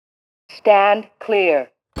Stand clear.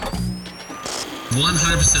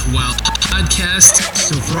 100% Wild podcast.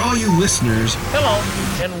 So for all you listeners, hello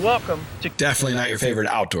and welcome to definitely not your favorite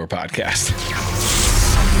outdoor podcast.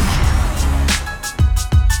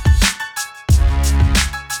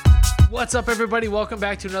 What's up, everybody? Welcome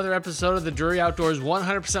back to another episode of the Drury Outdoors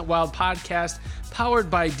 100% Wild podcast,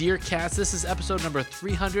 powered by Deer Cats. This is episode number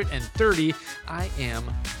 330. I am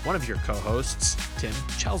one of your co-hosts, Tim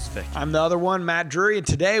Chelsvik. I'm the other one, Matt Drury, and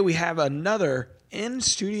today we have another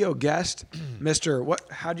in-studio guest, Mr. What?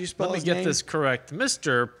 How'd you spell his name? Let me get this correct.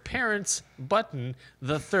 Mr. Parents Battin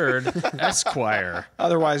III, Esquire.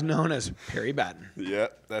 Otherwise known as Perry Battin.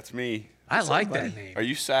 Yep, that's me. I like that name. Are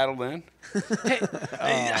you saddled in?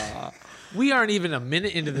 We aren't even a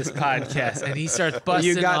minute into this podcast, and he starts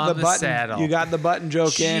busting on the saddle. You got the button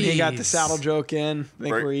joke in. He got the saddle joke in. I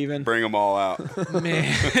think we're even. Bring them all out. Man,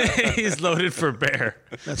 he's loaded for bear.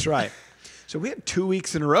 That's right. So we had 2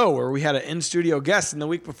 weeks in a row where we had an in-studio guest, and the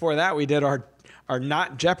week before that we did our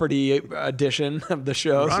Not Jeopardy edition of the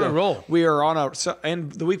show. We're on a roll. We are on and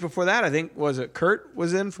the week before that, I think, Kurt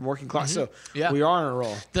was in from Working Class. So yeah, we are on a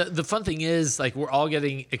roll. The fun thing is, like, we're all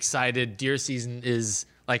getting excited. Deer season is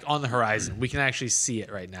like on the horizon. We can actually see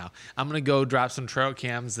it right now. I'm going to go drop some trail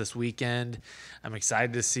cams this weekend. I'm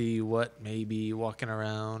excited to see what may be walking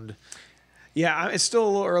around. Yeah, it's still a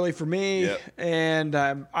little early for me, yep. And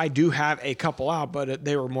I do have a couple out, but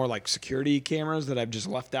they were more like security cameras that I've just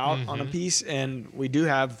left out on a piece, and we do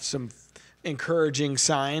have some encouraging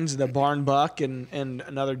signs, the barn buck and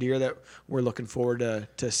another deer that we're looking forward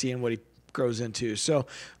to seeing what he grows into. So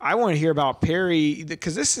I want to hear about Perry,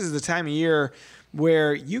 because this is the time of year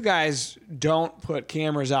where you guys don't put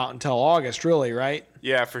cameras out until August, really, right?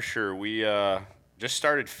 Yeah, for sure. We just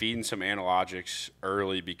started feeding some analogics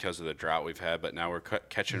early because of the drought we've had, but now we're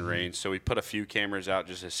catching rain. So we put a few cameras out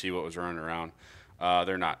just to see what was running around.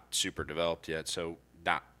 They're not super developed yet, so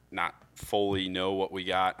not fully know what we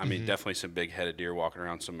got. I mean, definitely some big-headed deer walking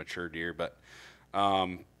around, some mature deer, but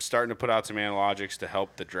starting to put out some analogics to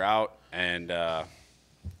help the drought and, kind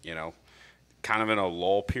of in a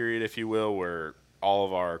lull period, if you will, where all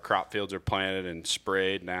of our crop fields are planted and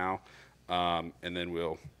sprayed now, and then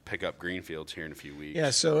we'll pick up green fields here in a few weeks.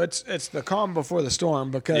 Yeah, so it's the calm before the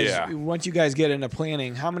storm, because once you guys get into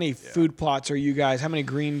planting, how many food plots are you guys, how many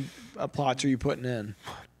green plots are you putting in?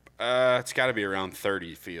 It's got to be around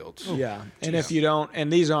 30 fields. Yeah, and if you don't,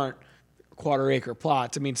 and these aren't quarter-acre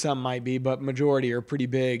plots. I mean, some might be, but majority are pretty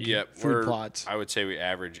big food plots. I would say we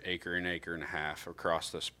average acre and a half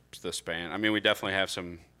across the span. I mean, we definitely have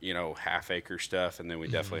some, half-acre stuff, and then we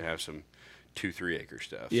definitely have some 2-3 acre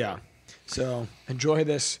stuff. Yeah. So enjoy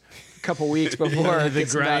this couple weeks before the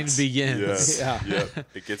grind nuts begins. Yeah.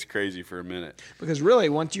 It gets crazy for a minute. Because really,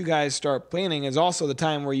 once you guys start planning, is also the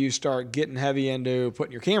time where you start getting heavy into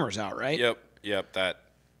putting your cameras out, right? Yep.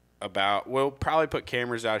 We'll probably put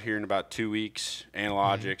cameras out here in about 2 weeks,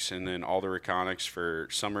 analogics, and then all the reconics for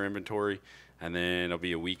summer inventory. And then it'll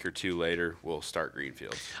be a week or two later, we'll start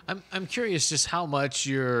greenfields. I'm curious just how much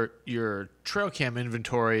your trail cam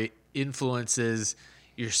inventory influences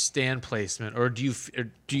your stand placement, or do you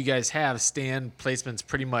guys have stand placements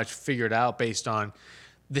pretty much figured out based on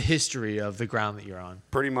the history of the ground that you're on?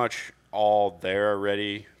 Pretty much all there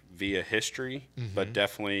already via history, but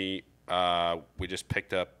definitely we just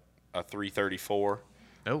picked up a 334.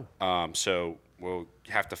 So we'll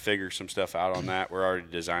have to figure some stuff out on that. We're already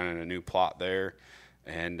designing a new plot there,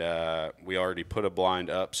 and we already put a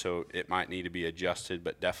blind up, so it might need to be adjusted,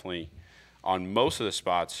 but definitely on most of the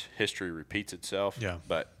spots, history repeats itself. Yeah.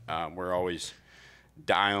 But we're always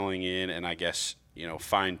dialing in and I guess,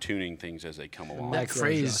 fine-tuning things as they come along. That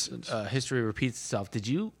phrase, history repeats itself, did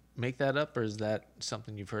you make that up, or is that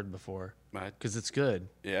something you've heard before? Because it's good.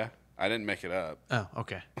 Yeah. I didn't make it up. Oh,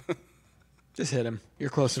 okay. Just hit him. You're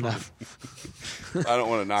close enough. I don't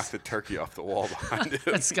want to knock the turkey off the wall behind him.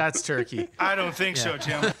 That's Scott's turkey. I don't think so,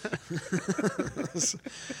 Tim.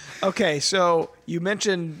 Okay, so you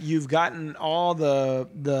mentioned you've gotten all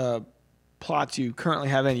the plots you currently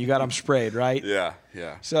have in. You got them sprayed, right? Yeah.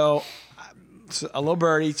 So a little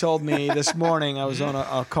birdie told me this morning, I was on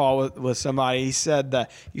a call with somebody. He said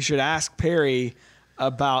that you should ask Perry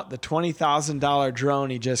about the $20,000 drone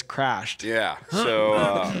he just crashed. Yeah.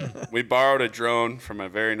 So we borrowed a drone from a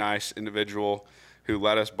very nice individual who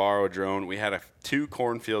let us borrow a drone. We had two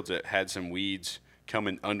cornfields that had some weeds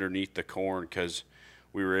coming underneath the corn because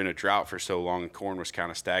we were in a drought for so long and corn was kind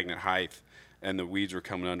of stagnant height and the weeds were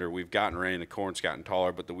coming under. We've gotten rain, the corn's gotten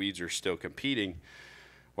taller, but the weeds are still competing.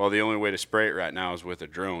 Well, the only way to spray it right now is with a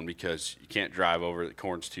drone because you can't drive over it. The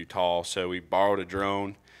corn's too tall. So we borrowed a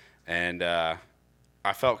drone, and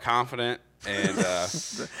I felt confident And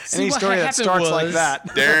Any what story that happened starts like was- that.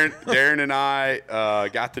 Darren and I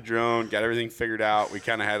got the drone, got everything figured out. We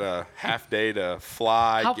kind of had a half day to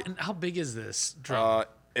fly. How big is this drone?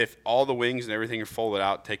 If all the wings and everything are folded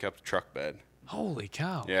out, take up the truck bed. Holy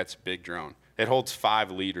cow. Yeah, it's a big drone. It holds 5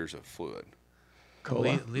 liters of fluid.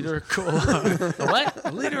 Liter of cola. What?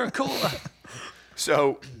 A liter of cola.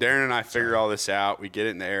 So Darren and I figure all this out. We get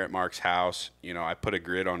it in the air at Mark's house. You know, I put a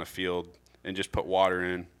grid on a field and just put water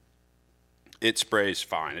in. It sprays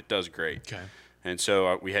fine. It does great. Okay. And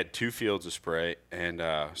so we had 2 fields of spray. And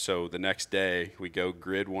so the next day we go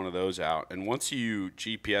grid one of those out. And once you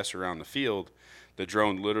GPS around the field, the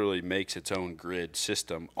drone literally makes its own grid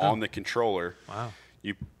system on the controller. Wow.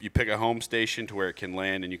 You pick a home station to where it can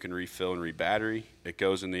land and you can refill and rebattery. It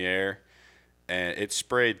goes in the air. And it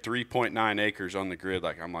sprayed 3.9 acres on the grid.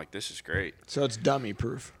 I'm like, this is great. So it's dummy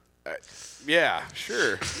proof. Yeah,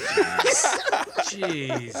 sure.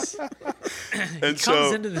 Jeez. And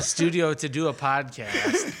Comes into the studio to do a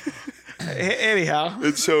podcast. Anyhow.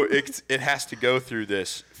 And so it has to go through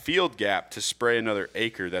this field gap to spray another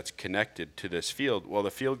acre that's connected to this field. Well, the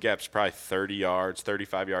field gap's probably 30 yards,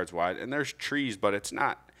 35 yards wide, and there's trees, but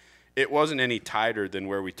it wasn't any tighter than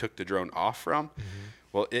where we took the drone off from. Mm-hmm.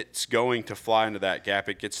 Well, it's going to fly into that gap.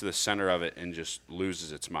 It gets to the center of it and just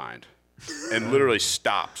loses its mind and literally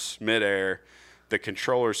stops midair. The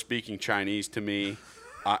controller's speaking Chinese to me,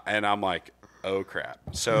 and I'm like, oh, crap.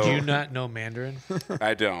 So Do you not know Mandarin?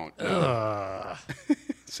 I don't.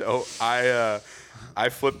 So I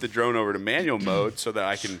flipped the drone over to manual mode so that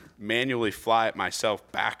I can manually fly it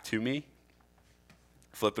myself back to me.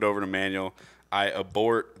 Flip it over to manual. I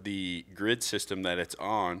abort the grid system that it's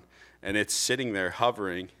on, and it's sitting there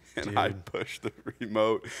hovering, and I push the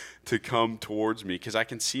remote to come towards me because I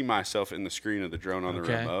can see myself in the screen of the drone on the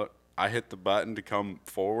remote. I hit the button to come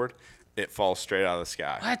forward. It falls straight out of the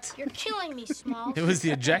sky. What? You're killing me, Small. It was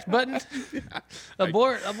the eject button?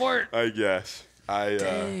 Abort. I guess.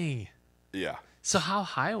 Dang. Yeah. So how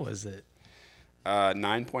high was it?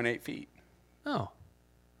 9.8 feet. Oh.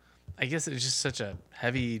 I guess it was just such a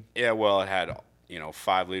heavy... Yeah, well, it had,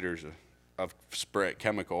 5 liters of spray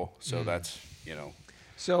chemical, so that's,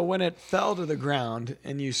 So when it fell to the ground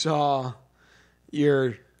and you saw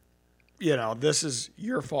this is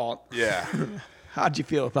your fault. Yeah. How'd you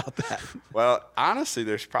feel about that? Well, honestly,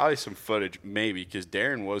 there's probably some footage, maybe, because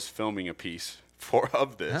Darren was filming a piece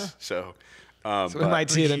of this. Huh. So So we might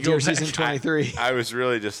see it in deer season 23. I was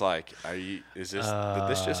really just like, did this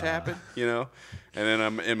just happen? And then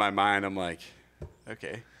I'm in my mind, I'm like,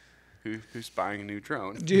 okay, who's buying a new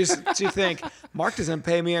drone? Do you think Mark doesn't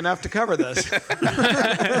pay me enough to cover this?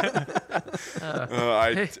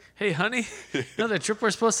 Hey, honey, you know that trip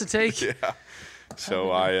we're supposed to take? Yeah. So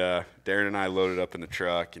Darren and I loaded up in the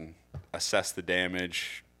truck and assessed the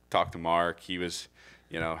damage, talked to Mark. He was,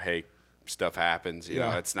 hey, stuff happens. You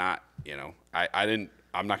know, it's not,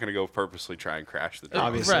 I'm not going to go purposely try and crash the drone.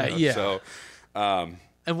 Obviously. Right, yeah. So,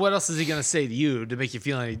 And what else is he going to say to you to make you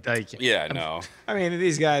feel like... yeah, no. I mean,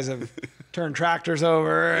 these guys have turned tractors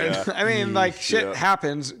over. And, Yeah. I mean, shit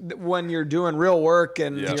happens when you're doing real work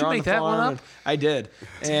and Yeah. you're Did you on make the that farm. one up? And I did.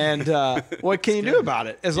 And what can you do about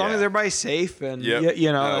it? As long Yeah. as everybody's safe and, Yep.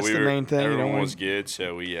 that's the main thing. Everyone was good,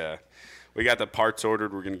 so we got the parts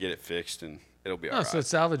ordered. We're going to get it fixed, and it'll be all right. So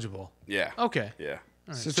it's salvageable. Yeah. Okay. Yeah.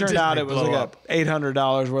 So it So turned just out they it was blow like up.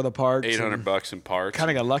 $800 worth of parts. $800 in parts.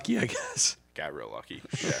 Kind of got lucky, I guess. Got real lucky.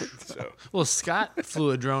 Yeah. So Well, Scott flew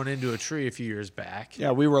a drone into a tree a few years back.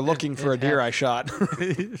 Yeah, we were looking for a deer I shot.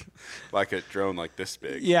 like a drone like this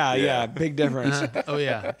big. yeah, big difference. Oh,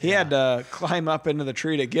 yeah. He had to climb up into the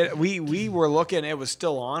tree to get it. We were looking, it was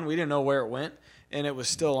still on. We didn't know where it went, and it was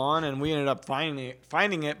still on, and we ended up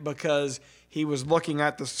finding it because he was looking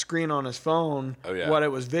at the screen on his phone, what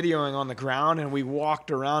it was videoing on the ground, and we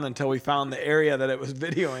walked around until we found the area that it was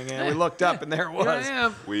videoing, and we looked up, and there it was. Here I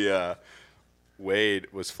am. We Wade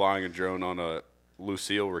was flying a drone on a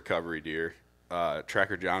Lucille recovery deer.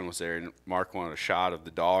 Tracker John was there, and Mark wanted a shot of the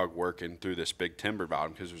dog working through this big timber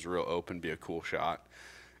bottom because it was real open, be a cool shot.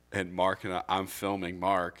 And Mark and I'm filming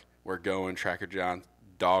Mark. We're going, Tracker John,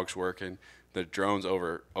 dog's working. The drone's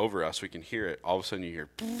over us. We can hear it. All of a sudden you hear...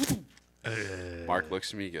 Mark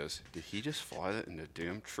looks at me, he goes, did he just fly that in a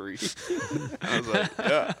damn tree? I was like,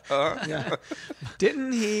 yeah. Yeah.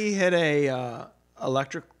 Didn't he hit a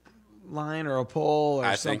electric line or a pole or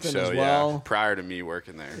I something think so, as well? yeah. Prior to me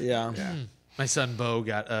working there. Yeah. My son Bo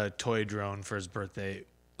got a toy drone for his birthday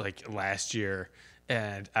last year,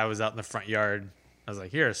 and I was out in the front yard. was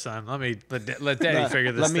like, here, son, let daddy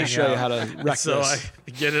figure this let thing me show out. you how to wreck So this.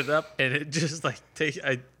 I get it up, and it just like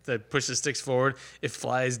I push the sticks forward. It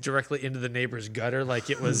flies directly into the neighbor's gutter like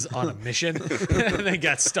it was on a mission, and then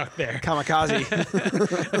got stuck there.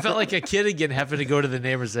 Kamikaze. I felt like a kid again, having to go to the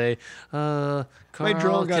neighbor and say, My Carl,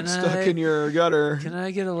 drone got stuck in your gutter. Can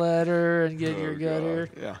I get a ladder and get your gutter?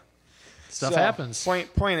 Yeah. Stuff So, happens.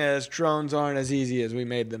 Point is, drones aren't as easy as we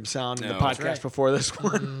made them sound in the No. podcast That's right. before this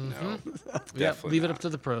one. No, Yeah, definitely leave it not. up to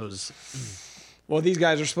the pros. Well, these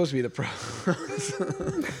guys are supposed to be the pros.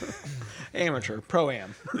 Amateur,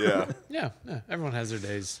 pro-am. Yeah. Yeah, everyone has their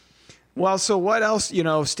days. Well, so what else? You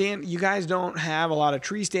guys don't have a lot of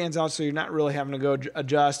tree stands out, so you're not really having to go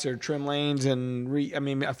adjust or trim lanes and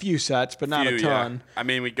a few sets, but not a ton. Yeah. I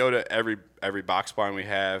mean, we go to every box blind we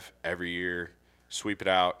have every year, sweep it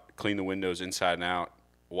out, clean the windows inside and out.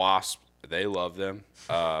 Wasps, they love them.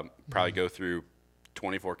 Probably go through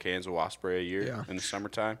 24 cans of wasp spray a year in the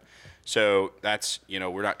summertime. So that's,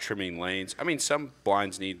 we're not trimming lanes. I mean, some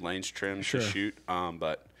blinds need lanes trimmed to shoot,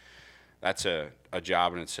 but that's a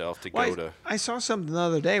job in itself to go to. I saw something the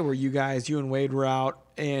other day where you and Wade were out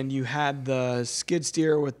and you had the skid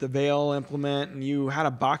steer with the Vail implement and you had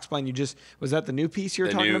a box blind. Was that the new piece you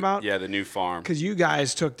were talking about? Yeah, the new farm. Because you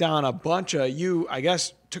guys took down a bunch of, I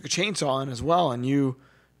guess, took a chainsaw in as well and you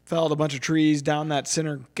felled a bunch of trees down that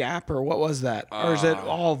center gap, or what was that? Or is it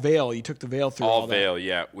all Vail? You took the Vail through all that? Vail,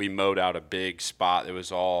 yeah. We mowed out a big spot. It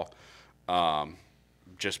was all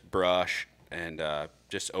just brush and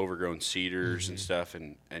just overgrown cedars and stuff,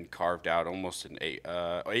 and carved out almost an 8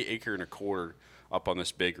 acre and a quarter up on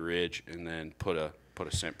this big ridge, and then put a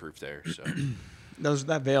scent proof there. So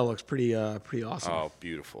that Vail looks pretty awesome. oh,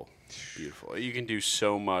 beautiful. You can do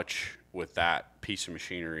so much with that piece of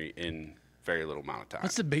machinery in very little amount of time.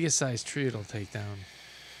 What's the biggest size tree it'll take down?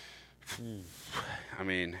 I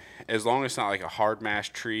mean, as long as it's not like a hard mash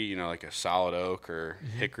tree, like a solid oak or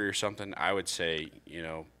hickory or something, I would say,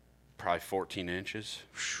 probably 14 inches.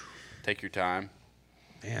 Take your time.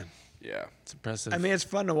 Man, Yeah. it's impressive. I mean, it's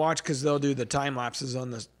fun to watch because they'll do the time lapses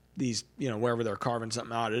on these, wherever they're carving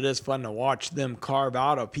something out. It is fun to watch them carve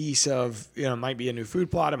out a piece of, it might be a new food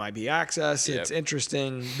plot, it might be access. Yep. It's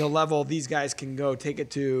interesting the level these guys can go take it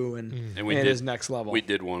to, and it is next level. We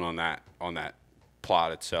did one on that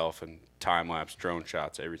plot itself, and time lapse, drone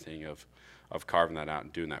shots, everything of carving that out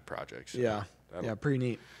and doing that project. So yeah, pretty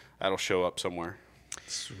neat. that'll show up somewhere.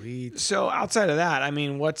 Sweet. So outside of that, I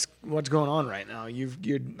mean, what's going on right now? You're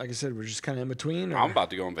like I said, we're just kind of in between. Or? I'm about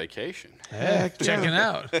to go on vacation. Heck yeah. Checking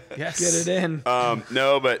out. Yes. Get it in.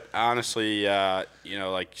 No, but honestly,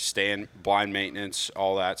 like stand blind maintenance,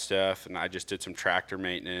 all that stuff, and I just did some tractor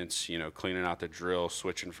maintenance. Cleaning out the drill,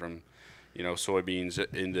 switching from, soybeans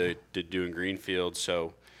into doing green fields.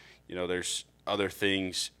 So, there's other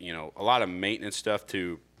things, a lot of maintenance stuff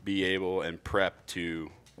to be able and prep to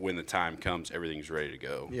when the time comes, everything's ready to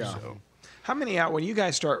go. Yeah. So. How many hours, when you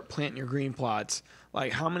guys start planting your green plots,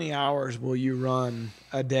 like how many hours will you run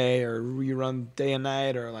a day, or will you run day and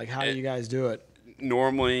night, or like how do you guys do it?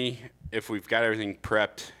 Normally, if we've got everything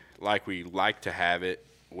prepped like we like to have it,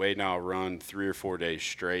 Wade and I'll run 3 or 4 days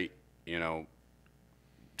straight,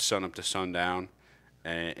 sun up to sundown,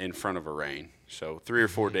 and in front of a rain. So 3 or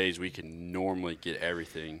 4 days we can normally get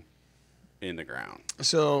everything in the ground.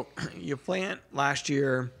 So you plant last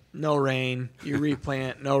year, no rain, you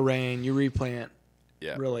replant, no rain, you replant.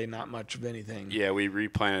 Yeah. Really not much of anything. Yeah, we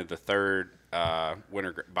replanted the third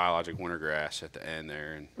biologic winter grass at the end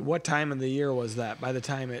there. And What time of the year was that by the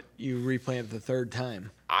time you replanted the third time?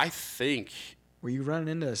 I think, Were you running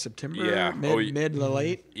into September? Yeah. Mid to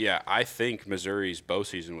late? yeah, I think Missouri's bow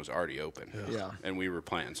season was already open. Yeah. And we were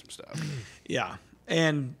planting some stuff. Yeah.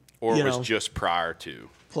 And, Or you it was know, just prior to.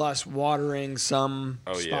 plus watering some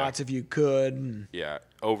Oh, yeah. spots if you could. And, Yeah,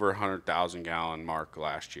 over 100,000 gallon mark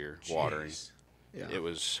last year watering. yeah. It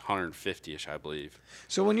was 150ish, I believe.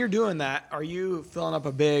 So when you're doing that, are you filling up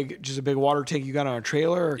a big water tank you got on a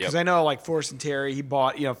trailer? Because Yep. I know like Forrest and Terry, he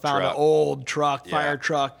bought, found Truck. an old truck, Yeah. fire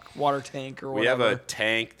truck, water tank or We whatever. have a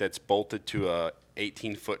tank that's bolted to a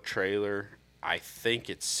 18-foot trailer. I think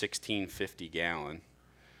it's 1650 gallon.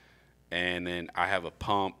 And then I have a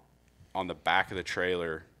pump on the back of the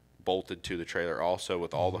trailer bolted to the trailer also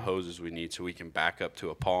with all the hoses we need so we can back up to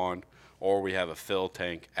a pond, or we have a fill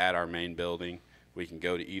tank at our main building. We can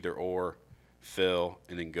go to either or, fill,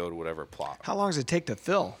 and then go to whatever plot. How long does it take to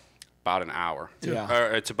fill? About an hour. Yeah.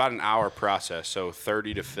 Or it's about an hour process. So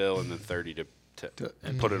 30 to fill and then 30 to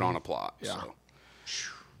put it on a plot. Yeah. So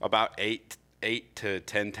about eight to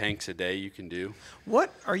 10 tanks a day you can do.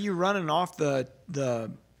 What are you running off the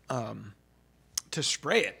to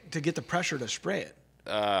spray it, to get the pressure to spray it?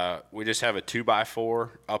 We just have a 2x4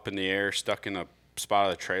 up in the air, stuck in a spot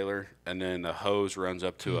of the trailer, and then the hose runs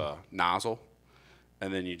up to a nozzle,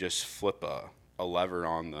 and then you just flip a lever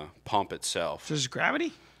on the pump itself. So this is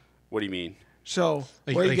gravity? What do you mean? So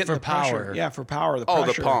Like- where are you like getting for the pressure? power. Yeah, for power, the Oh,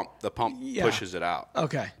 pressure. the pump. The pump Yeah. pushes it out.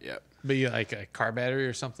 Okay. Yep. But you like a car battery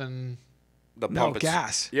or something? The No, pump.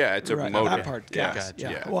 gas. Yeah, it's a Right, motor. That part, Yeah. gas.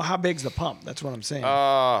 Gotcha. Yeah. Well, how big's the pump? That's what I'm saying.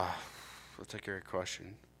 That's a great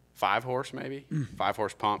question. 5 horse maybe. 5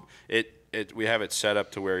 horse pump. We have it set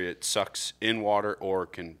up to where it sucks in water or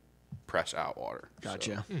can press out water.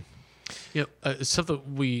 Gotcha. So, Yep.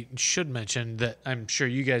 Something we should mention that I'm sure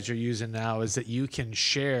you guys are using now is that you can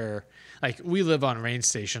share. Like we live on rain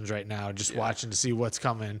stations right now, just watching to see what's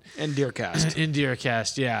coming. And DeerCast. In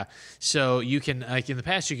DeerCast, yeah. So you can, like in the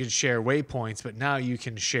past, you could share waypoints, but now you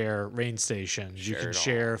can share rain stations. You Share can it all.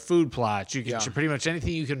 share food plots. You can Yeah. share pretty much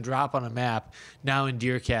anything you can drop on a map. Now in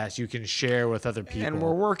DeerCast, you can share with other people. And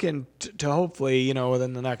we're working to hopefully,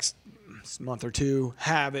 within the next month or two,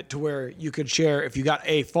 have it to where you could share, if you got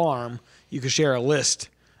a farm, you could share a list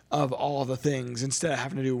of all the things instead of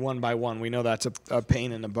having to do one by one. We know that's a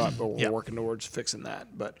pain in the butt, but we're Yep. working towards fixing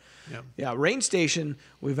that. But Yep. yeah, Rain Station,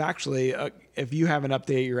 we've actually, if you haven't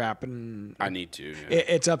updated your app, and I need to. Yeah.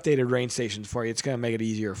 it's updated Rain Stations for you. It's going to make it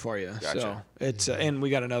easier for you. Gotcha. So it's, and we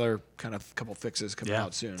got another kind of couple fixes coming Yeah,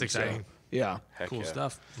 out soon. it's exciting. So, yeah. Heck cool yeah.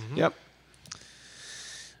 stuff. Yep.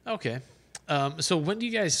 Okay. So when do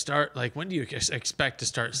you guys start? Like, when do you expect to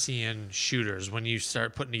start seeing shooters? When you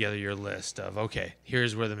start putting together your list of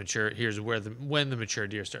here's where when the mature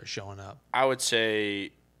deer start showing up. I would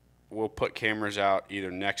say we'll put cameras out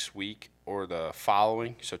either next week or the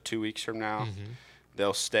following, so 2 weeks from now.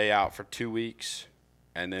 They'll stay out for 2 weeks,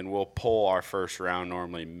 and then we'll pull our first round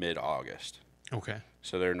normally mid-August. Okay.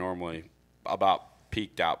 So they're normally about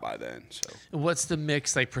peaked out by then. So What's the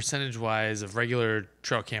mix, like percentage wise, of regular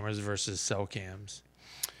trail cameras versus cell cams?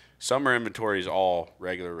 summer inventory is all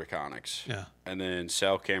regular Reconics. Yeah. And then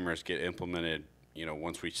cell cameras get implemented,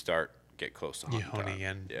 once we get close to You hunting honing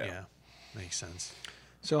time. in. Yeah. Makes sense.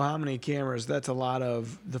 So how many cameras? That's a lot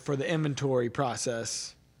of for the inventory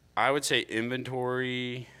process. I would say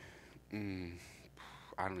inventory,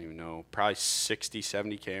 I don't even know, probably 60,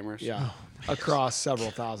 70 cameras. Yeah, across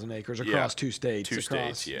several thousand acres, across 2 states. Two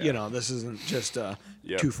across, states, yeah. This isn't just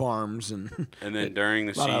Yep. 2 farms and. And then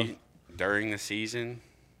during lot the season,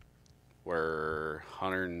 we're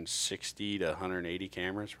 160 to 180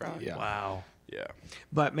 cameras probably. Yeah. Wow. Yeah.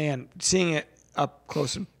 But man, seeing it up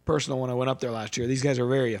close and personal when I went up there last year, these guys are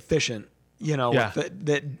very efficient. Yeah. With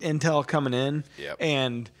the intel coming in, Yep.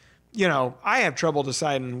 and I have trouble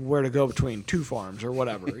deciding where to go between 2 farms or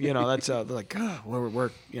whatever. That's like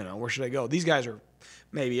where should I go? These guys are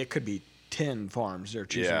maybe it could be 10 farms they're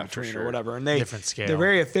choosing Yeah, for between sure. or whatever, and Different scale. they're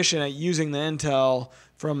very efficient at using the intel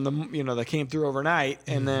from the that came through overnight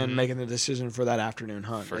and then making the decision for that afternoon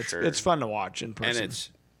hunt. For sure. It's fun to watch in person.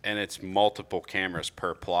 And it's multiple cameras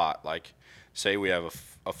per plot. Like, say we have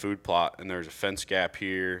a food plot and there's a fence gap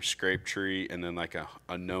here, scrape tree, and then like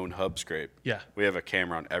a known hub scrape. Yeah. We have a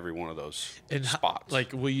camera on every one of those And spots.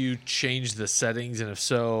 will you change the settings? And if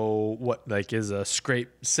so, what is a scrape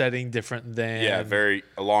setting different than? yeah, very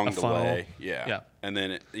long a funnel. delay. Yeah. Yeah. And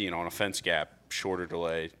then on a fence gap, shorter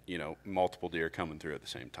delay. Multiple deer coming through at the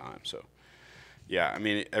same time. So, yeah, I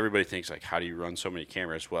mean, everybody thinks like, how do you run so many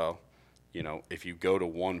cameras? Well, if you go to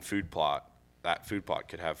one food plot, that food plot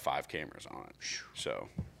could have 5 cameras on it. So,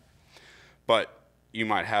 but you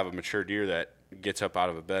might have a mature deer that gets up out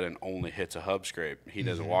of a bed and only hits a hub scrape. He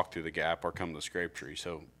doesn't walk through the gap or come to the scrape tree.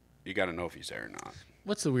 So you got to know if he's there or not.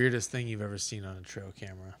 What's the weirdest thing you've ever seen on a trail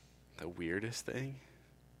camera? The weirdest thing?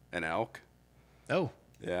 An elk. Oh,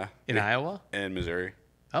 Yeah. in Iowa? And Missouri.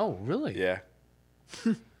 Oh, really? Yeah.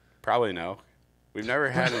 Probably an elk. We've never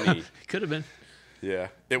had any. Could have been. Yeah.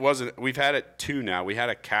 It wasn't. We've had it 2 now. We had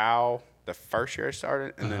a cow the first year I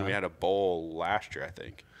started, and then we had a bull last year, I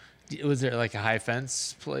think. Was there like a high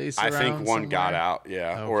fence place? I think around one got somewhere? out,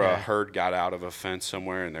 yeah. Or a Okay. herd got out of a fence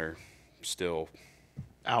somewhere, and they're still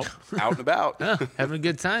out. out and about. Oh, having a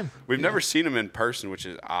good time. We've never seen them in person, which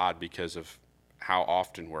is odd because of how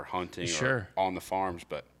often we're hunting Sure. or on the farms.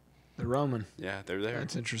 But, The Roman. yeah, they're there.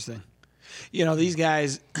 That's interesting. These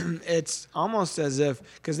guys, it's almost as if,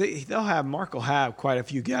 because they'll have, Mark will have quite a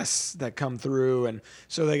few guests that come through. And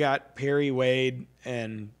so they got Perry, Wade,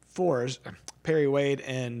 and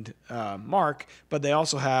Mark, but they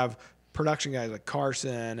also have production guys like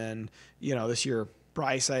Carson and, this year,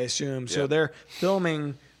 Bryce, I assume. So Yep. they're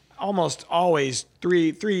filming almost always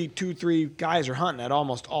three guys are hunting at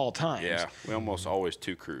almost all times. Yeah, we almost always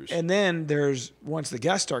 2 crews. And then once the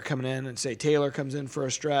guests start coming in, and say Taylor comes in for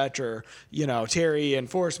a stretch, or Terry and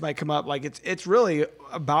Forrest might come up. Like it's really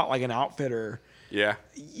about like an outfitter. Yeah,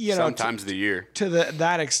 sometimes the year to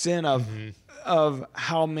that extent of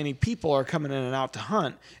how many people are coming in and out to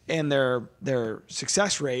hunt, and their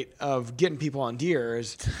success rate of getting people on deer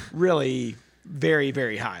is really very,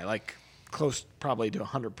 very high, like close probably to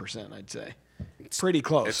 100%, I'd say. Pretty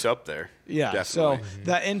close. It's up there. Yeah. Definitely. So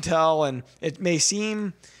that intel, and it may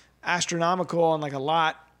seem astronomical and like a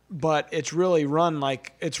lot, but it's really run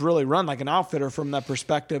like an outfitter from the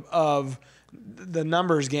perspective of the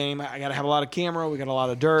numbers game. I got to have a lot of camera. We got a lot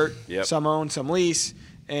of dirt. Yep. Some own, some lease,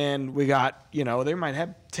 and we got they might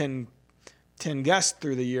have 10 guests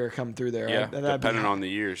through the year come through there. Yeah, depending on the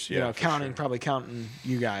years. Yeah, probably counting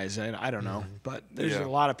you guys. I don't know, but there's Yeah. a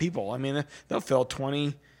lot of people. I mean, they'll fill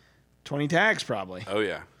 20 tags probably. Oh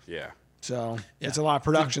yeah, yeah. So it's a lot of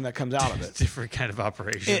production that comes out of it. Different kind of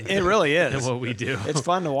operation. It really is. Than what we do. It's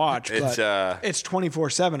fun to watch, but It's it's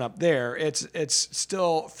 24/7 up there. It's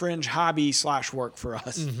still fringe hobby / work for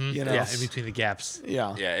us. Yeah, in between the gaps.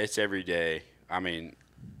 Yeah. Yeah, it's every day. I mean,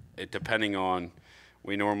 depending on,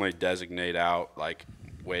 we normally designate out, like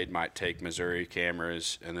Wade might take Missouri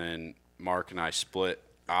cameras, and then Mark and I split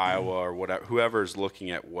Iowa or whatever, whoever's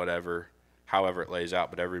looking at however it lays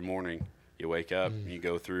out. But every morning you wake up and you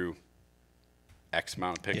go through X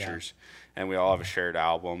amount of pictures, and we all have a shared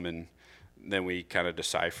album, and then we kind of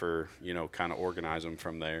decipher, kind of organize them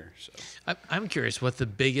from there. So I'm curious what the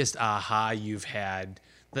biggest aha you've had,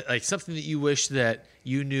 like something that you wish that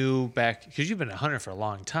you knew back, because you've been a hunter for a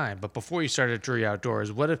long time, but before you started Drury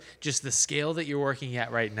Outdoors, what if just the scale that you're working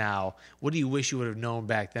at right now, what do you wish you would have known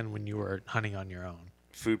back then when you were hunting on your own?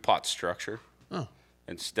 food plot structure. Oh.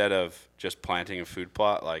 Instead of just planting a food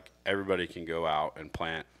plot, like everybody can go out and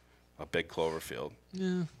plant a big clover field,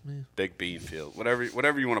 big bean field, whatever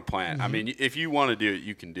you want to plant. I mean, if you want to do it,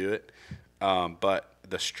 you can do it. But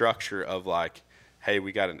the structure of like, hey,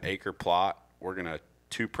 we got an acre plot. We're going to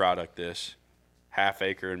 2-product this, half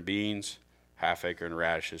acre in beans, half acre in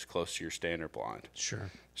radishes, close to your standard blind.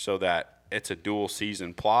 Sure. So that it's a dual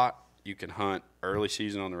season plot. You can hunt early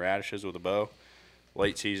season on the radishes with a bow.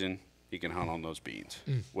 Late season, you can hunt on those beans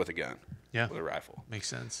with a gun, with a rifle. Makes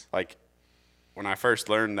sense. Like, when I first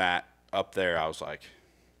learned that up there, I was like,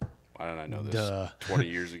 why didn't I know this 20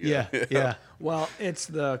 years ago? Yeah. Well, it's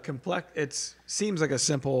it seems like a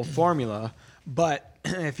simple formula, but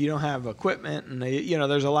if you don't have equipment and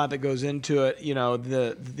there's a lot that goes into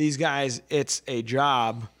it, these guys, it's a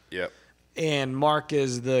job. Yep. And Mark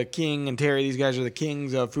is the king, and Terry, these guys are the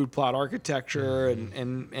kings of food plot architecture,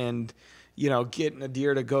 and getting a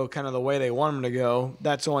deer to go kind of the way they want them to go.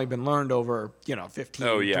 That's only been learned over 15,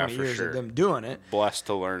 20 years of them doing it. Blessed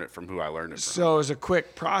to learn it from who I learned it from. So it's a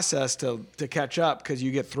quick process to catch up, because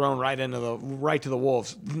you get thrown right to the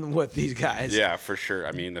wolves with these guys. Yeah, for sure.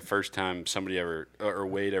 I mean, the first time somebody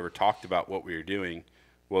Wade ever talked about what we were doing,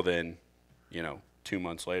 well then, 2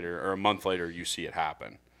 months later or a month later, you see it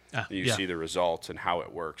happen. You see the results and how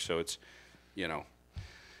it works. So it's,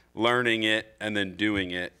 learning it and then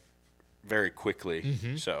doing it very quickly.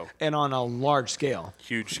 So, and on a large scale.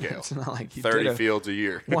 Huge scale. It's not like you 30 did fields a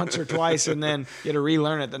year. once or twice, and then you had to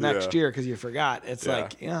relearn it the next year because you forgot. It's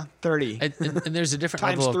 30 And there's a different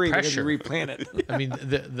times level 3 of because you pressure. replant it. I mean,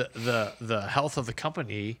 the health of the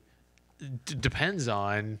company depends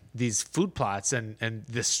on these food plots, and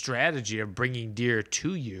the strategy of bringing deer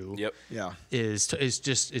to you. Yep. Yeah. Is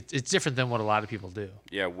just it's different than what a lot of people do.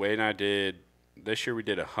 Yeah, Wade and I did, this year we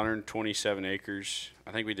did 127 acres.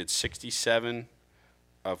 I think we did 67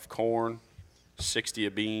 of corn, 60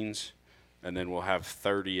 of beans, and then we'll have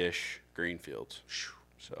 30-ish green fields.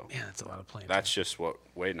 So Man, that's a lot of planting. that's just what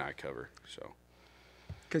Wade and I cover. So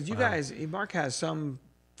Because you guys, Mark has some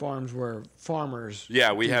farms where farmers.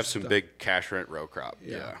 yeah, we do have some stuff. big cash rent row crop.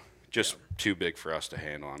 Yeah. Just too big for us to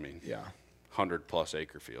handle. I mean, Yeah. 100+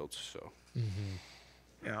 acre fields. So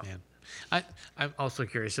Yeah. Man. I'm also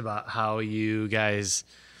curious about how you guys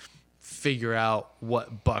figure out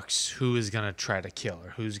what bucks who is going to try to kill or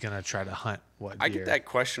who's going to try to hunt what deer. I get that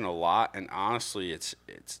question a lot, and honestly, it's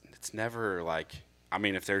never like, I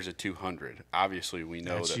mean, if there's a 200, obviously we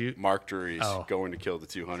know That's that you? Mark Drury is Oh. going to kill the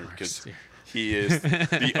 200 because Mark's- he is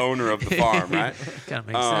the owner of the farm, right? Kinda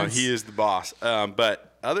makes sense. He is the boss.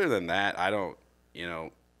 But other than that, I don't,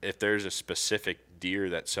 if there's a specific deer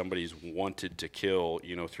that somebody's wanted to kill,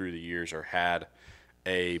 through the years or had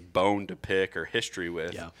a bone to pick or history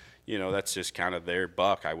with, that's just kind of their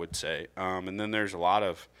buck, I would say. And then there's a lot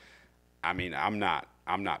of, I mean, I'm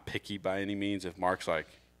not picky by any means. If Mark's like,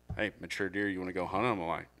 hey, mature deer, you want to go hunt them? I'm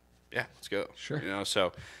like, yeah, let's go. Sure. You know,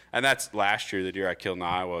 so, and that's last year, the deer I killed in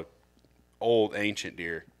Iowa, old ancient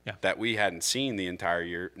deer that we hadn't seen the entire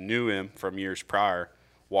year, knew him from years prior,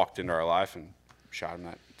 walked into our life and shot him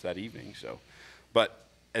that evening. So, but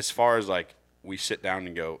as far as like, we sit down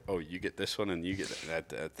and go, oh, you get this one and you get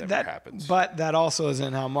that never happens. But that also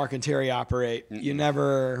isn't how Mark and Terry operate. You're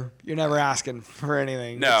never asking for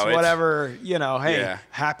anything. No, it's whatever, hey,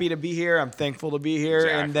 happy to be here. I'm thankful to be here.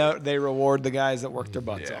 Exactly. And they reward the guys that work their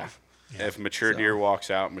butts off. Yeah. If mature deer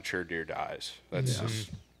walks out, mature deer dies. That's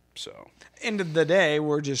just so. End of the day,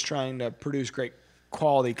 we're just trying to produce great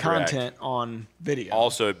quality content on video.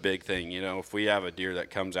 Also a big thing, if we have a deer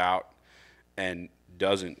that comes out and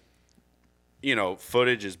doesn't,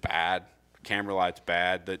 footage is bad, camera light's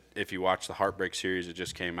bad. That if you watch the Heartbreak series that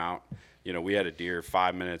just came out, we had a deer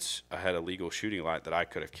 5 minutes ahead of legal shooting light that I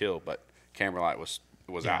could have killed, but camera light was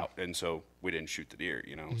out, and so we didn't shoot the deer.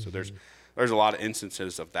 So there's a lot of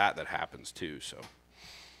instances of that happens too. So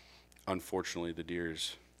unfortunately, the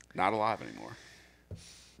deer's not alive anymore.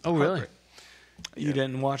 Oh, really? You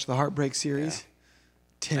didn't watch the Heartbreak series, I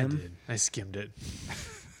Tim? did. I skimmed it.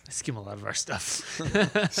 I skim a lot of our stuff.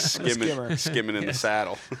 Skimming in the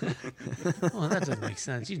saddle. Well, that doesn't make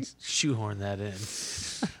sense. You'd shoehorn that in.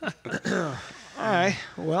 All right.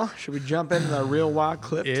 Well, should we jump into the real wild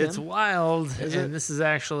clip, It's Tim? wild. Is and it? this is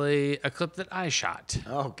actually a clip that I shot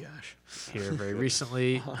Oh, gosh. here very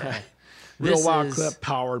recently. Real This wild is clip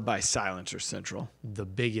powered by Silencer Central. the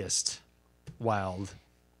biggest wild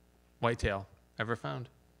whitetail ever found.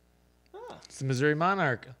 It's the Missouri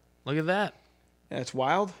Monarch. Look at that. That's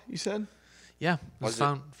wild, you said? Yeah, it was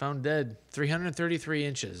Was it? found dead. 333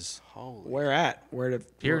 inches. Where at?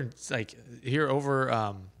 Here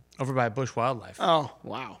over by Bush Wildlife. Oh,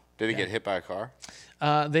 wow. Did he get hit by a car?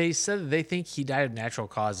 They said that they think he died of natural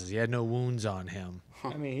causes. He had no wounds on him.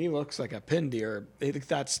 I mean, he looks like a pin deer. I think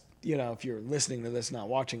that's, if you're listening to this, not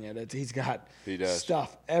watching it, he's got He does.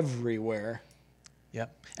 stuff everywhere.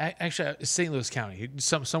 Yep. Actually, St. Louis County.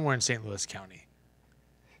 Somewhere in St. Louis County.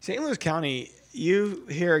 St. Louis County, you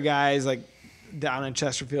hear guys like down in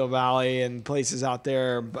Chesterfield Valley and places out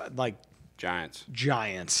there, but like Giants.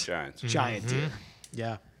 giant deer.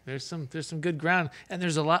 Yeah. There's some good ground, and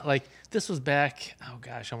there's a lot like this was back. Oh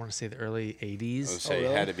gosh, I want to say the early '80s. I would say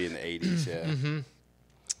really? it had to be in the 80s.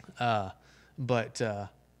 Yeah. But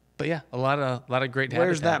yeah, a lot of great.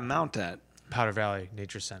 Where's that habitat. mount at? Powder Valley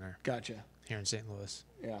Nature Center Gotcha. here in St. Louis.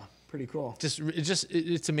 Yeah, pretty cool.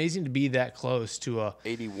 It's amazing to be that close to a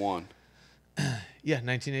 81.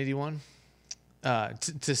 1981.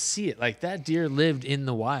 To see it like that deer lived in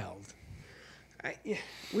the wild.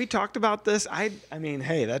 We talked about this. I mean,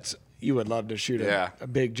 hey, you would love to shoot a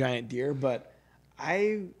big giant deer, but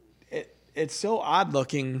it's so odd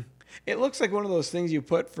looking. It looks like one of those things you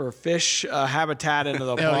put for fish habitat into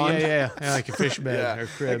the Oh pond. yeah, like a fish bed or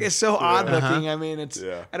crib. Like, it's so odd looking. I mean, it's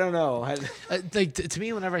I don't know. To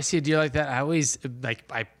me, whenever I see a deer like that, I always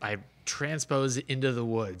I transpose it into the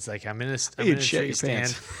woods. Like I'm in a You'd shit tree your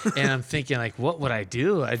stand, pants. and I'm thinking like, what would I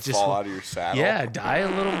do? I just Fall out of your saddle. Yeah, die a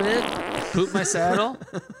little bit, poop my saddle.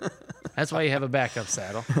 That's why you have a backup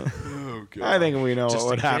saddle. Oh, God. I think we know Just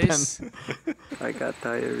what would in happen. case. I got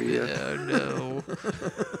diarrhea. Oh no.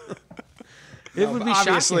 It would be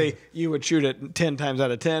obviously shocking. you would shoot it 10 times out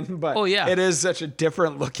of 10, but Oh, yeah. it is such a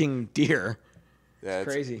different looking deer. Yeah,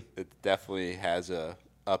 Crazy. It definitely has a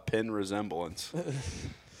pin resemblance.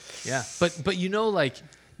 Yeah, but like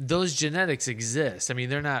those genetics exist. I mean,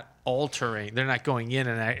 they're not going in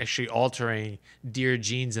and actually altering deer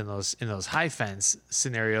genes in those high fence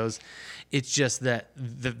scenarios. It's just that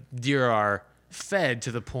the deer are fed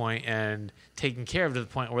to the point and taken care of to the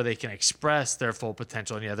point where they can express their full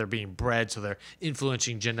potential. And they're being bred, so they're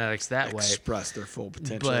influencing genetics that way. Express their full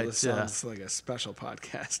potential. But, This sounds like a special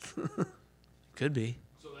podcast. Could be.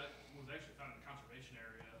 So that was actually found in a conservation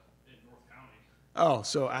area in North County. Oh,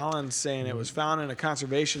 so Alan's saying it was found in a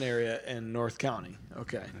conservation area in North County.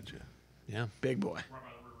 Okay. Yeah. Big boy. Right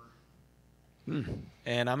by the river.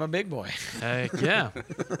 And I'm a big boy. Heck yeah.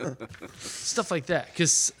 Stuff like that.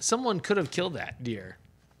 Because someone could have killed that deer.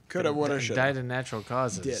 Coulda, woulda, Died shoulda. of natural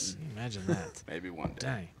causes. Didn't. Imagine that. Maybe one day.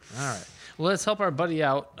 Dang. All right. Well, let's help our buddy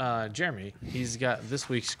out, Jeremy. He's got this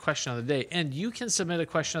week's question of the day. And you can submit a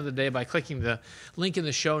question of the day by clicking the link in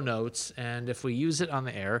the show notes. And if we use it on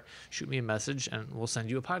the air, shoot me a message and we'll send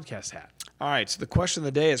you a podcast hat. All right, so the question of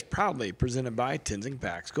the day is proudly presented by Tinsing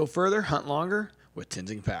Packs. Go further, hunt longer with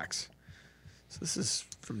Tinsing Packs. So this is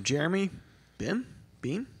from Jeremy Bean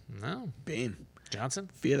No. Johnson?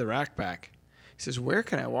 via the Rack Pack. He says, where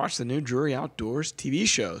can I watch the new Drury Outdoors TV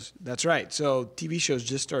shows? That's right. So TV shows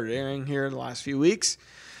just started airing here in the last few weeks.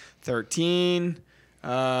 13,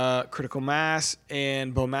 Critical Mass,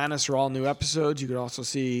 and Bowmanus are all new episodes. You could also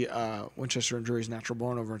see Winchester and Drury's Natural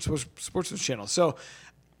Born over in Sportsman's Channel. So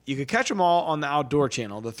you could catch them all on the Outdoor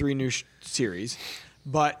Channel, the 3 new series.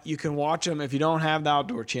 But you can watch them if you don't have the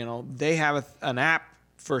Outdoor Channel. They have an app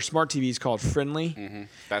for smart TVs called Friendly. Mm-hmm.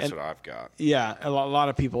 That's what I've got. Yeah, a lot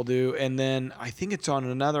of people do. And then I think it's on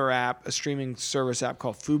another app, a streaming service app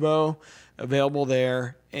called Fubo, available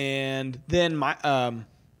there. And then my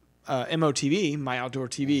MOTV, My Outdoor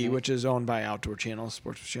TV, which is owned by Outdoor Channel,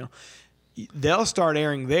 Sports Channel, they'll start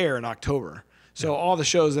airing there in October. So all the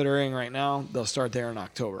shows that are airing right now, they'll start there in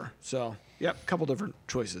October. So, yep, a couple different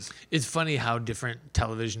choices. It's funny how different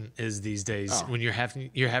television is these days. When you're having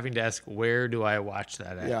to ask, where do I watch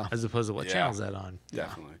that at, Yeah. as opposed to what channel is that on?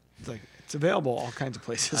 Definitely. It's like it's available all kinds of How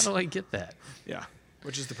places. do I get that? Yeah,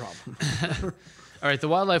 which is the problem. All right, the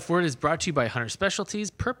Wildlife Word is brought to you by Hunter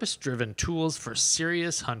Specialties, purpose-driven tools for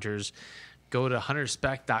serious hunters. Go to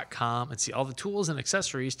hunterspec.com and see all the tools and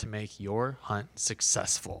accessories to make your hunt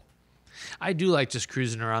successful. I do like just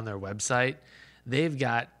cruising around their website. They've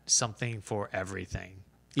got something for everything.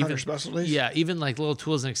 Hunter Specialties? Yeah, even like little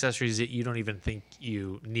tools and accessories that you don't even think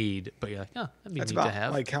you need, but you're like, oh, that'd be That's neat to about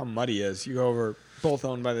have. like how Muddy is. You go over, both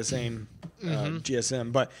owned by the same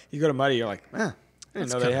GSM, but you go to Muddy, you're like, I didn't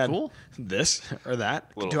know they kinda had cool. this or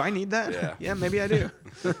that. Little- Do I need that? yeah. Yeah, maybe I do.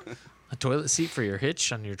 A toilet seat for your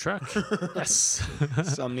hitch on your truck. Yes.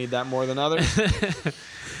 Some need that more than others.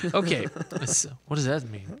 Okay. So what does that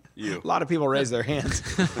mean? You. A lot of people raise their hands.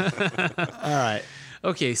 All right.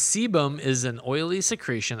 Okay, sebum is an oily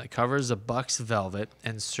secretion that covers a buck's velvet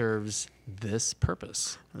and serves this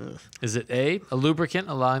purpose. Is it A, a lubricant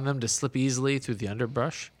allowing them to slip easily through the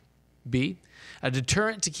underbrush? B, a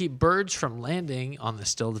deterrent to keep birds from landing on the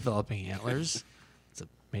still developing antlers? It's a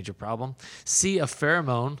major problem. C, a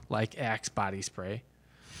pheromone like Axe body spray?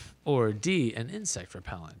 Or D, an insect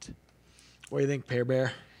repellent? What do you think, Pear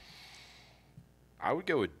Bear? I would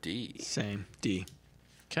go with D. Same. D.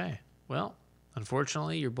 Okay, well,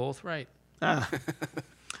 unfortunately, you're both right. All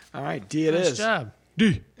right. D it Nice is. job.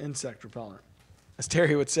 D. Insect repellent. As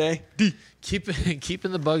Terry would say, D.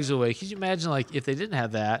 Keeping the bugs away. Could you imagine, like, if they didn't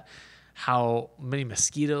have that, how many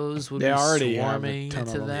mosquitoes would They be already have a swarming ton of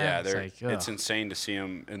into them. that? Yeah, It's like, it's ugh. insane to see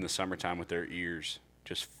them in the summertime with their ears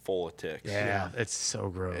just full of ticks. Yeah, it's so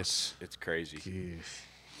gross. It's crazy.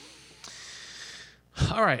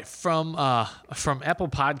 All right, from Apple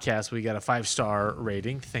Podcasts, we got a 5-star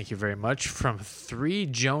rating. Thank you very much. From 3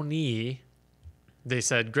 Joni, they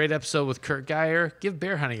said, great episode with Kurt Geyer. Give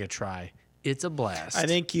bear hunting a try. It's a blast. I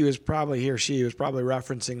think he or she was probably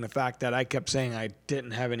referencing the fact that I kept saying I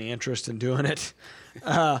didn't have any interest in doing it.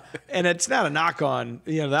 And it's not a knock on,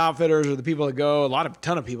 the outfitters or the people that go. A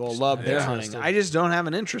ton of people love bear hunting. I just don't have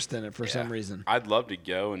an interest in it for some reason. I'd love to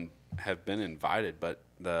go and have been invited, but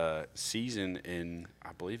the season in,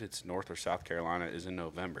 I believe it's North or South Carolina, is in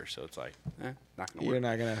November. So it's like, not going to You're work.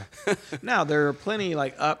 not going to. Now, there are plenty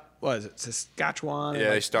like what is it, Saskatchewan?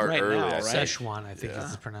 Yeah, they start right early, now, I right? think. Sichuan, I think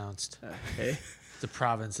it's pronounced. Okay. It's a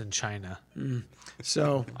province in China.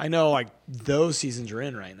 So I know like those seasons are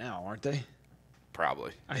in right now, aren't they?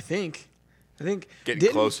 Probably. I think.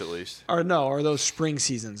 Getting close at least. Or no, or those spring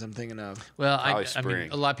seasons I'm thinking of. Well, I Probably mean,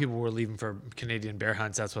 spring. a lot of people were leaving for Canadian bear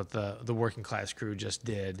hunts. That's what the working class crew just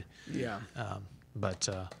did. Yeah.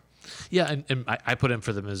 Yeah, and I put in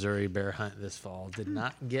for the Missouri bear hunt this fall. Did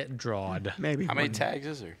not get drawed. Maybe. How many tags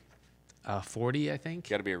is there? 40, I think.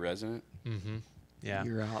 Got to be a resident. Yeah.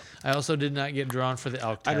 You're out. I also did not get drawn for the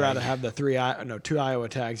elk tag. I'd rather have the 2 Iowa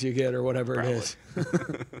tags you get or whatever it is.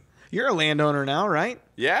 You're a landowner now, right?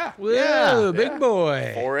 Yeah. Whoa, big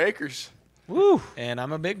boy. 4 acres. Woo. And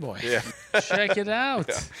I'm a big boy. Yeah. Check it out.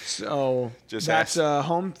 So Just that's ask-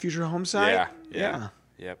 a future home site? Yeah.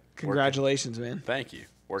 Yep. Congratulations, man. Thank you.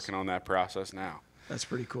 Working on that process now. That's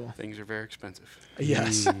pretty cool. Things are very expensive.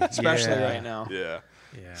 Yes, especially Yeah. right now. Yeah.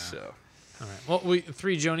 Yeah. So. All right. Well,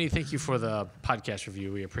 3 Joni, thank you for the podcast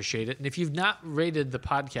review. We appreciate it. And if you've not rated the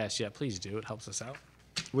podcast yet, please do. It helps us out.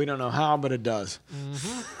 We don't know how, but it does.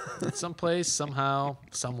 Someplace, somehow,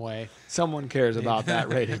 some way. Someone cares about that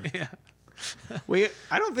rating. Yeah.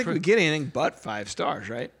 I don't think we get anything but 5 stars,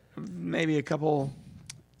 right? Maybe a couple,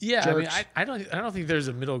 Yeah, I mean, Jerks. I don't think there's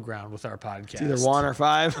a middle ground with our podcast. either 1 or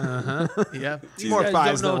 5. Yeah, these more guys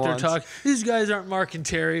fives don't know than what they're ones. talking. These guys aren't Mark and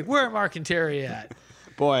Terry. Where are Mark and Terry at?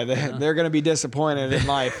 Boy, they're going to be disappointed in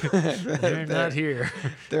life. They're not here.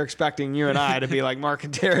 They're expecting you and I to be like Mark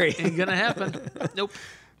and Terry. Ain't gonna happen. Nope.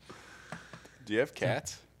 Do you have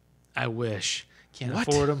cats? I wish. Can't What?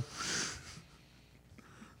 afford them.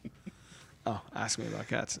 Ask me about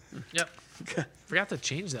cats. Yep. Forgot to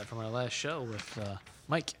change that from our last show with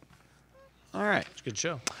Mike. All right. It's a good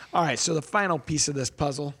show. All right. So the final piece of this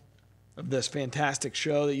puzzle, of this fantastic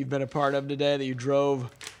show that you've been a part of today, that you drove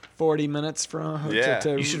 40 minutes from. Yeah.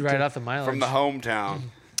 You should write off the mileage. From the hometown.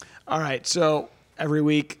 All right. So every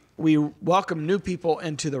week we welcome new people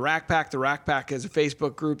into the Rack Pack. The Rack Pack is a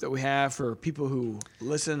Facebook group that we have for people who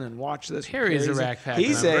listen and watch this. Harry is a Rack Pack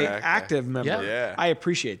He's member. a Rack Pack. active member. Yeah. Yeah. I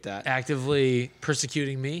appreciate that. Actively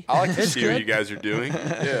persecuting me. I like to see what you guys are doing.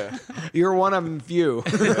 Yeah. You're one of them few.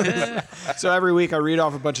 So every week I read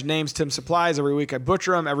off a bunch of names Tim supplies. Every week I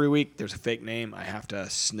butcher them. Every week there's a fake name I have to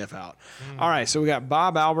sniff out. All right, so we got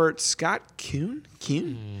Bob Albert, Scott Kuhn,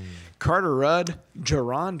 Carter Rudd,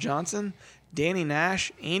 Jaron Johnson, Danny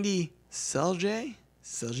Nash, Andy Selje,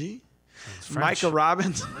 Micah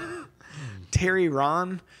Robbins, Terry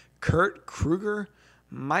Ron, Kurt Kruger,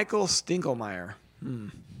 Michael Stinkelmeyer.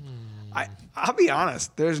 I'll be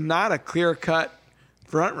honest, there's not a clear-cut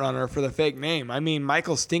front runner for the fake name. I mean,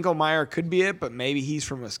 Michael Stinkelmeyer could be it, but maybe he's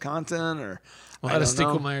from Wisconsin or A I lot of don't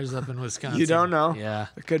know. Stinkelmeyer's up in Wisconsin. You don't know? Yeah.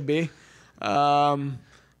 It could be.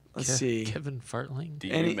 Let's see. Kevin Fartling. Do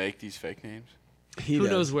Any- you make these fake names? He Who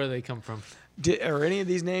does. knows where they come from? Are any of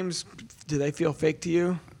these names, do they feel fake to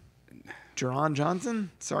you? Jaron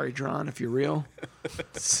Johnson? Sorry, Jaron, if you're real.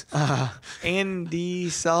 Andy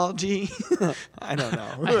Selje? I don't know.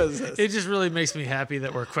 Who is this? It just really makes me happy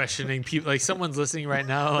that we're questioning people. Like someone's listening right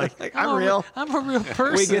now. Like I'm real. I'm a real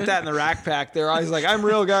person. We get that in the Rack Pack. They're always like, I'm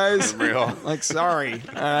real, guys. I'm real. Like, sorry.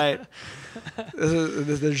 All right.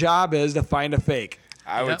 The job is to find a fake.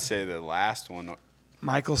 I would Yep. say the last one.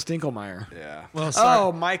 Michael Stinkelmeyer. Yeah. Well, sorry.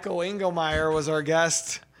 Oh, Michael Engelmeyer was our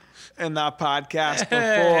guest in the podcast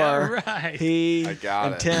Yeah, before. right. He I got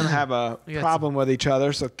and it. Tim have a We got problem with each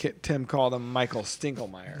other, so Tim called him Michael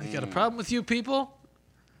Stinkelmeyer. You got a problem with you people?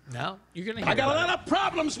 No, you're gonna. Hear I got a about lot of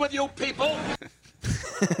problems with you people.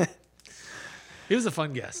 it. He was a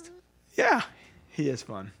fun guest. Yeah, he is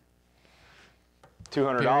fun.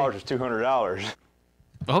 $200 is $200.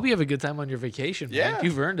 I hope you have a good time on your vacation, man. Yeah.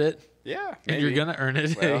 You've earned it, Yeah. and you're maybe. gonna earn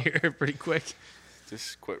it Well. here pretty quick.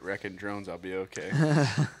 Just quit wrecking drones. I'll be okay.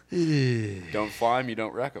 Don't fly them. You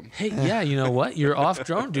don't wreck them. Hey, yeah, you know what? You're off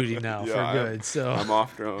drone duty now Yeah, for good. So I'm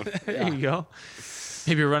off drone. there you go.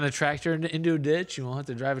 Maybe run a tractor into a ditch. You won't have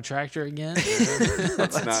to drive a tractor again.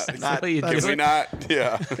 That's not. That's what you Can do. we not?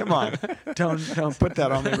 Yeah. Come on, don't put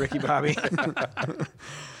that on me, Ricky Bobby.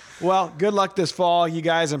 Well, good luck this fall. You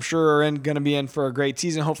guys, I'm sure, are going to be in for a great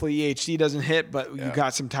season. Hopefully, EHC doesn't hit, but you Yeah.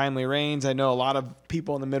 got some timely rains. I know a lot of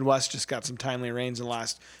people in the Midwest just got some timely rains in the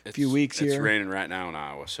last few weeks It's here. raining right now in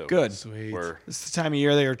Iowa. So Good. Sweet. We're This is the time of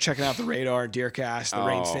year they are checking out the radar, Deercast, the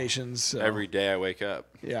rain Oh, stations. So, every day I wake up.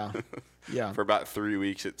 yeah, yeah. For about 3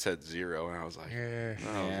 weeks, it said 0, and I was like, Yeah,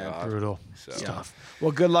 oh, God. brutal. So, Tough.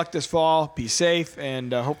 Well, good luck this fall. Be safe,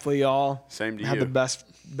 and hopefully y'all Same to have you. the best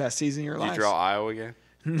season of your Did you lives. draw Iowa again?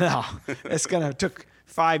 No, it's took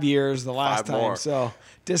 5 years the last 5 time, more. so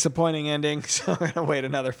disappointing ending. So I'm gonna wait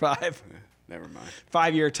another 5 Never mind.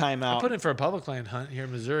 5-year timeout. Put in for a public land hunt here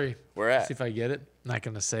in Missouri. Where at? See if I get it. Not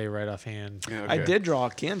gonna say right offhand. Yeah, I okay. did draw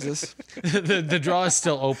Kansas. the draw is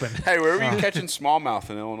still open. Hey, where were you catching smallmouth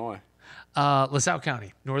in Illinois? LaSalle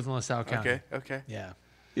County, northern LaSalle County. Okay, okay. Yeah.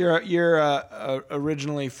 You're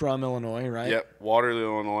originally from Illinois, right? Yep,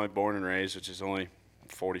 Waterloo, Illinois, born and raised, which is only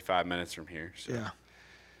 45 minutes from here. So. Yeah.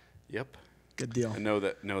 Yep. Good deal. I know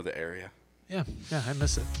the area. Yeah. Yeah. I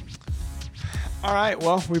miss it. All right.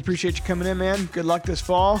 Well, we appreciate you coming in, man. Good luck this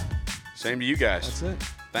fall. Same to you guys. That's it.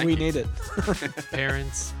 Thank we you. need it.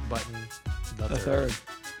 Parents, Button, the The third. third.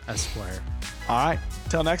 Esquire. All right.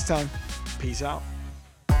 Till next time. Peace out.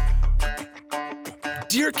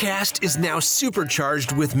 Deercast is now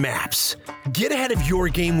supercharged with maps. Get ahead of your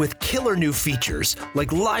game with killer new features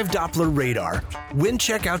like live Doppler radar, wind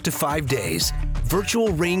check out to 5 days, virtual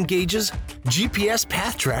rain gauges, GPS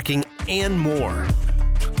path tracking, and more.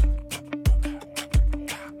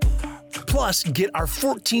 Plus, get our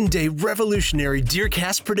 14-day revolutionary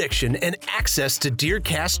Deercast prediction and access to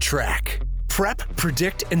Deercast Track. Prep,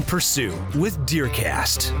 predict, and pursue with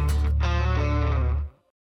Deercast.